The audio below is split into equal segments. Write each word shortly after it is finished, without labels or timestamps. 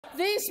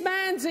This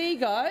man's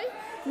ego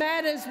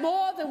matters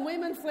more than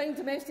women fleeing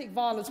domestic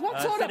violence.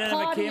 What sort of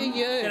party are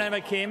you? Senator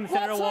McKim,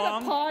 What sort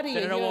of party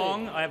are you?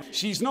 Wong,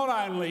 She's not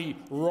only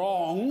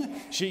wrong,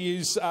 she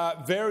is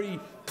very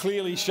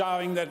clearly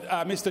showing that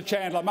Mr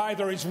Chandler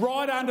Mather is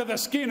right under the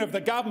skin of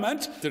the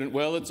government.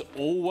 Well, it's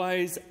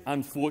always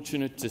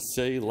unfortunate to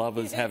see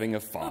lovers having a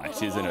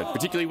fight, isn't it?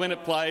 Particularly when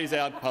it plays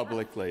out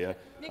publicly.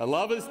 A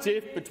lover's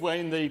tiff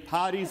between the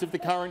parties of the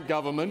current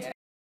government.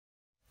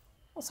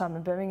 Well,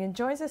 Simon Birmingham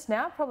joins us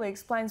now. Probably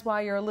explains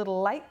why you're a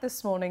little late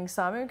this morning,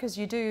 Simon, because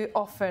you do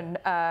often,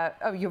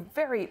 you're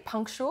very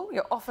punctual,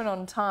 you're often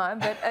on time,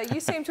 but you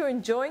seem to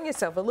enjoying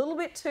yourself a little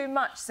bit too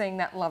much seeing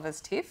that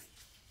lovers tiff.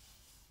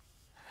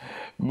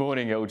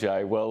 Morning,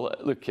 LJ. Well,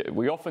 look,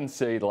 we often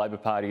see the Labor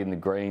Party and the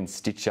Greens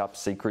stitch up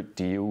secret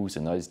deals,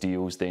 and those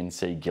deals then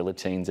see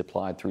guillotines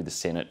applied through the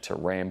Senate to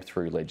ram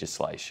through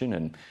legislation,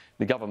 and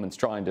the government's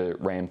trying to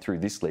ram through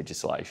this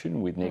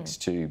legislation with next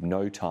to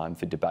no time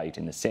for debate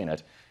in the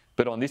Senate.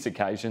 But on this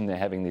occasion, they're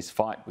having this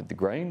fight with the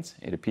Greens.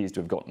 It appears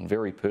to have gotten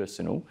very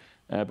personal.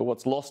 But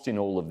what's lost in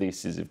all of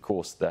this is, of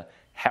course, the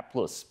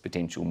hapless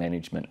potential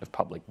management of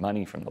public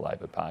money from the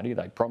Labor Party.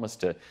 They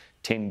promised a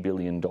 $10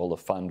 billion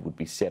fund would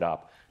be set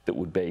up that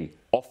would be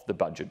off the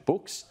budget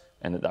books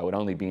and that they would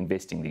only be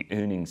investing the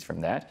earnings from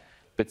that.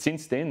 But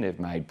since then, they've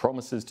made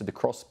promises to the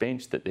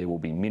crossbench that there will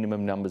be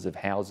minimum numbers of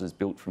houses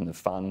built from the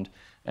fund.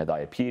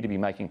 They appear to be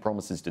making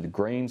promises to the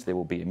Greens there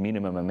will be a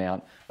minimum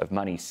amount of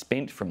money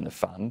spent from the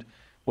fund.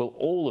 Well,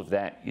 all of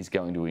that is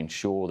going to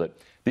ensure that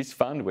this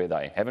fund, where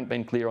they haven't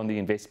been clear on the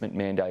investment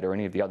mandate or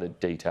any of the other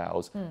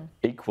details,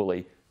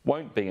 equally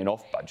won't be an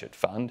off-budget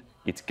fund.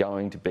 It's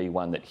going to be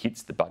one that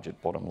hits the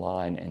budget bottom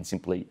line and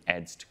simply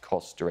adds to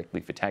costs directly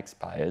for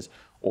taxpayers,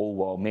 all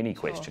while many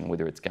question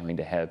whether it's going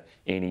to have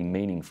any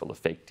meaningful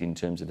effect in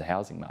terms of the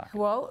housing market.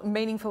 Well,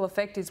 meaningful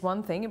effect is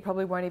one thing. It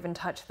probably won't even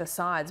touch the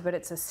sides, but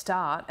it's a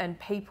start and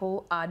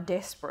people are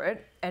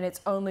desperate and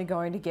it's only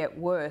going to get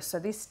worse. So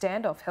this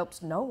standoff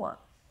helps no one.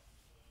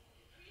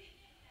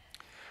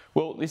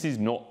 Well, this is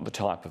not the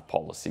type of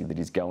policy that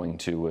is going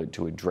to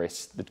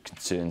address the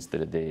concerns that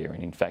are there.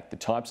 And in fact, the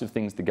types of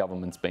things the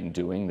government's been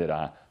doing that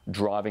are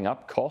driving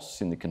up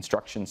costs in the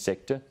construction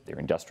sector, their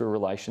industrial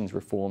relations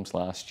reforms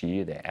last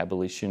year, their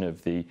abolition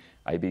of the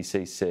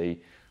ABCC,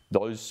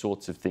 those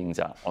sorts of things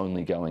are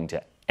only going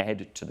to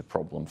add to the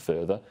problem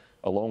further,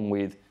 along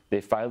with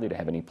their failure to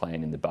have any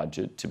plan in the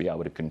budget to be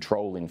able to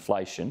control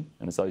inflation.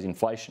 And it's those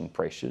inflation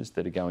pressures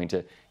that are going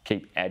to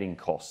keep adding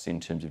costs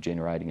in terms of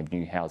generating of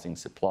new housing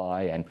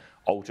supply and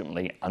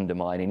ultimately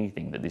undermine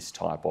anything that this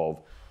type of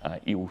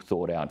ill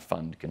thought out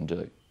fund can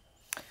do.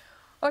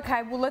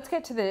 Okay, well, let's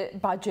get to the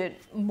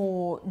budget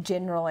more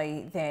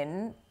generally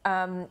then.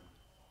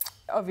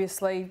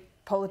 Obviously,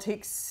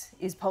 politics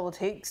is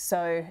politics,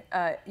 so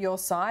your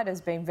side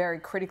has been very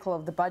critical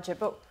of the budget,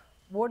 but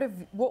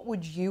what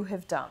would you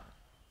have done?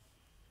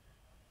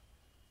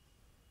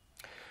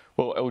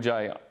 Well,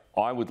 LJ,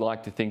 I would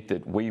like to think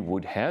that we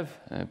would have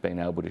been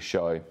able to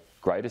show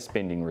greater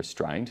spending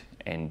restraint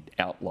and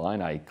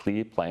outline a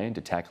clear plan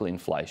to tackle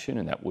inflation,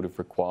 and that would have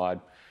required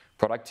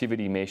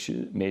productivity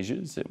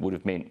measures. It would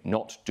have meant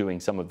not doing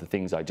some of the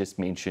things I just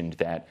mentioned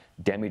that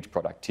damage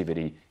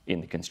productivity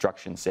in the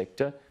construction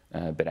sector,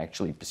 but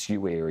actually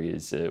pursue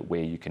areas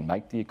where you can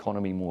make the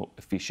economy more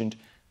efficient,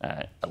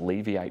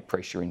 alleviate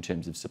pressure in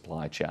terms of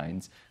supply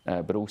chains,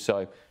 but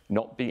also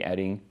not be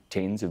adding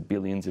tens of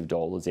billions of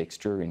dollars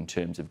extra in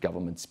terms of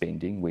government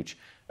spending, which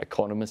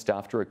economist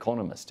after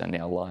economist are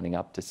now lining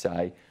up to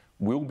say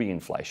will be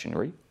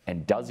inflationary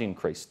and does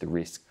increase the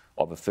risk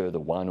of a further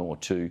 1 or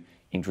 2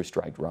 interest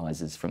rate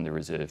rises from the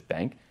Reserve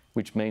Bank,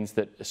 which means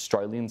that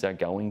Australians are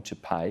going to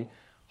pay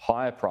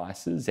higher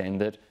prices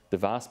and that the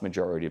vast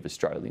majority of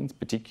Australians,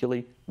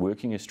 particularly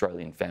working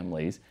Australian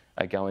families,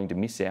 are going to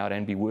miss out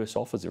and be worse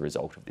off as a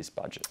result of this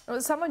budget.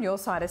 Well, some on your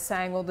side are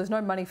saying, well, there's no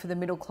money for the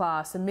middle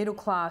class. The middle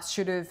class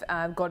should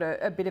have got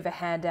a bit of a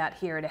handout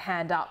here and a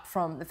hand up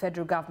from the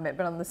federal government.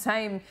 But on the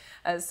same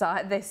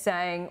side, they're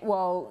saying,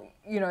 well,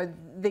 you know,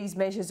 these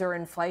measures are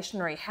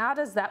inflationary. How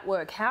does that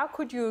work? How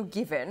could you have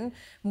given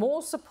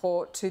more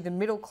support to the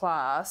middle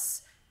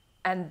class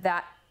and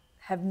that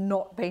have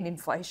not been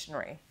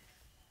inflationary?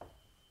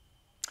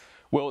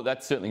 Well,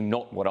 that's certainly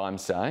not what I'm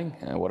saying.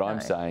 What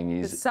I'm saying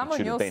is it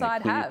should have been a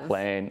clear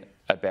plan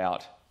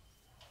about...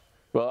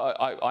 Well,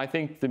 I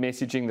think the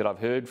messaging that I've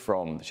heard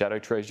from the Shadow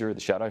Treasurer,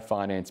 the Shadow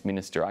Finance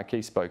Minister, our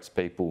key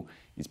spokespeople,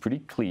 is pretty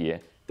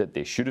clear that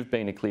there should have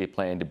been a clear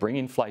plan to bring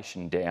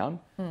inflation down,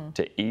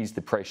 to ease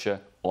the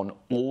pressure on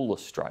all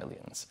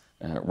Australians,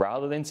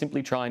 rather than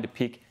simply trying to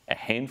pick a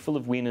handful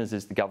of winners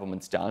as the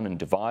government's done and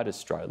divide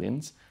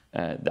Australians.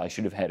 They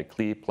should have had a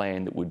clear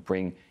plan that would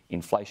bring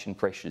inflation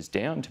pressures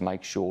down to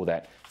make sure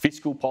that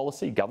fiscal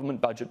policy,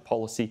 government budget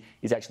policy,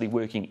 is actually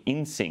working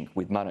in sync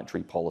with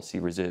monetary policy,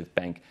 Reserve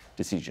Bank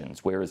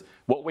decisions. Whereas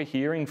what we're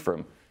hearing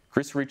from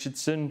Chris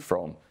Richardson,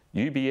 from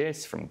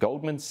UBS, from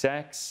Goldman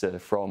Sachs,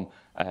 from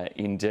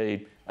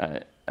indeed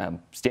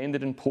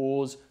Standard &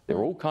 Poor's,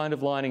 they're all kind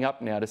of lining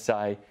up now to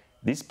say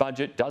this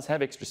budget does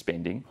have extra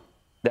spending,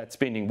 that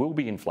spending will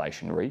be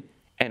inflationary,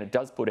 and it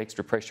does put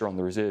extra pressure on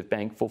the Reserve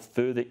Bank for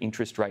further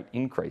interest rate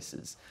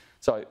increases.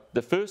 So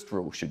the first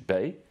rule should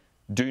be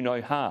do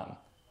no harm,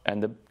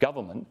 and the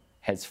government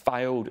has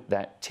failed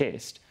that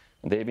test.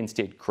 They've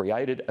instead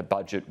created a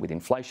budget with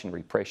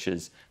inflationary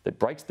pressures that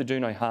breaks the do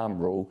no harm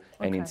rule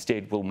and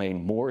instead will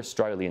mean more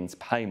Australians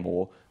pay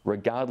more,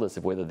 regardless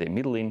of whether they're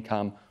middle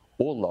income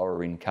or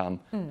lower income.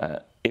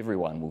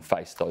 Everyone will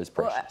face those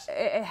pressures. Well,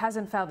 it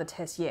hasn't failed the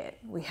test yet.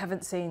 We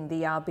haven't seen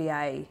the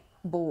RBA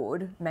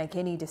board make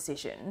any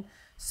decision.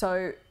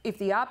 So if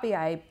the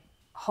RBA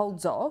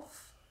holds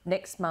off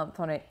next month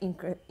on an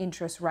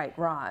interest rate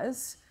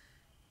rise,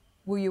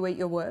 will you eat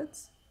your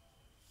words?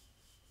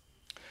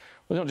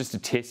 Well, it's not just a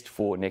test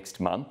for next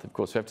month. Of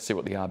course, we have to see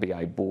what the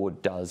RBA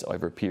board does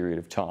over a period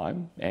of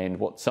time. And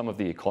what some of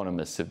the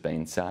economists have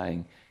been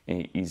saying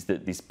is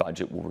that this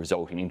budget will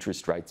result in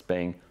interest rates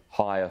being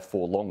higher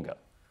for longer.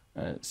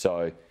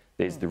 So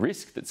there's the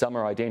risk that some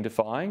are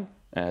identifying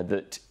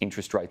that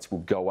interest rates will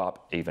go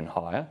up even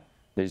higher.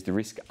 There's the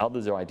risk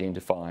others are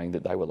identifying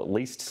that they will at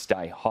least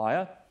stay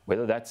higher,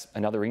 whether that's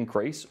another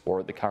increase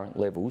or at the current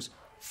levels,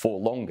 for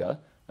longer.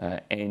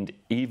 And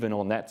even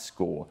on that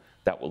score,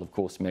 that will of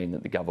course mean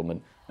that the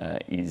government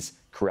is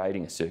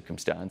creating a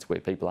circumstance where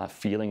people are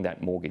feeling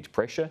that mortgage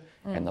pressure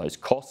and those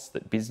costs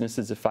that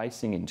businesses are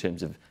facing in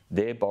terms of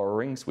their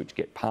borrowings, which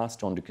get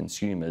passed on to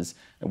consumers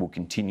and will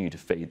continue to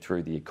feed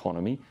through the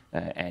economy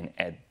and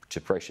add to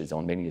pressures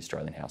on many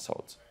Australian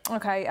households.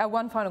 Okay,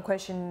 one final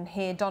question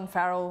here. Don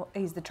Farrell,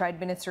 he's the Trade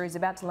Minister, is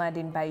about to land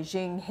in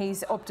Beijing.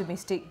 He's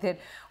optimistic that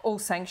all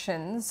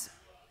sanctions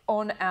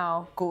on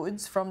our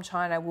goods from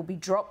China will be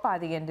dropped by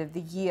the end of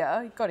the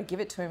year. You've got to give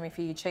it to him if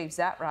he achieves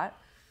that, right?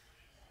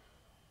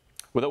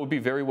 Well, that would be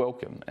very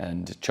welcome,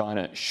 and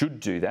China should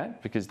do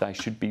that because they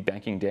should be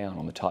backing down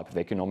on the type of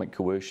economic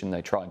coercion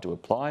they tried to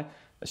apply.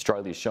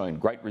 Australia's shown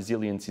great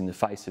resilience in the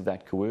face of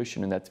that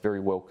coercion, and that's very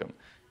welcome.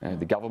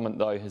 The government,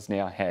 though, has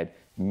now had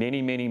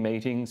many, many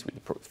meetings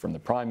from the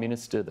Prime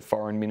Minister, the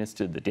Foreign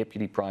Minister, the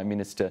Deputy Prime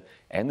Minister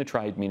and the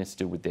Trade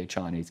Minister with their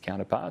Chinese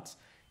counterparts.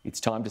 It's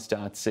time to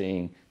start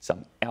seeing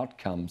some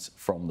outcomes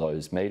from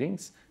those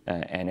meetings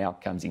and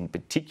outcomes in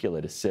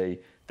particular to see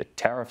the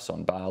tariffs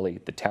on barley,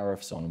 the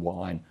tariffs on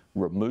wine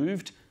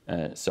removed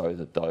so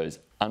that those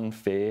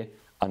unfair,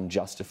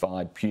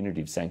 unjustified,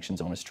 punitive sanctions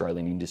on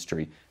Australian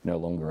industry no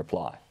longer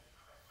apply.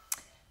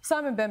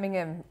 Simon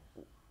Birmingham,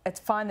 it's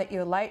fine that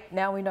you're late.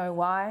 Now we know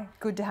why.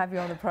 Good to have you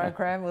on the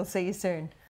program. We'll see you soon.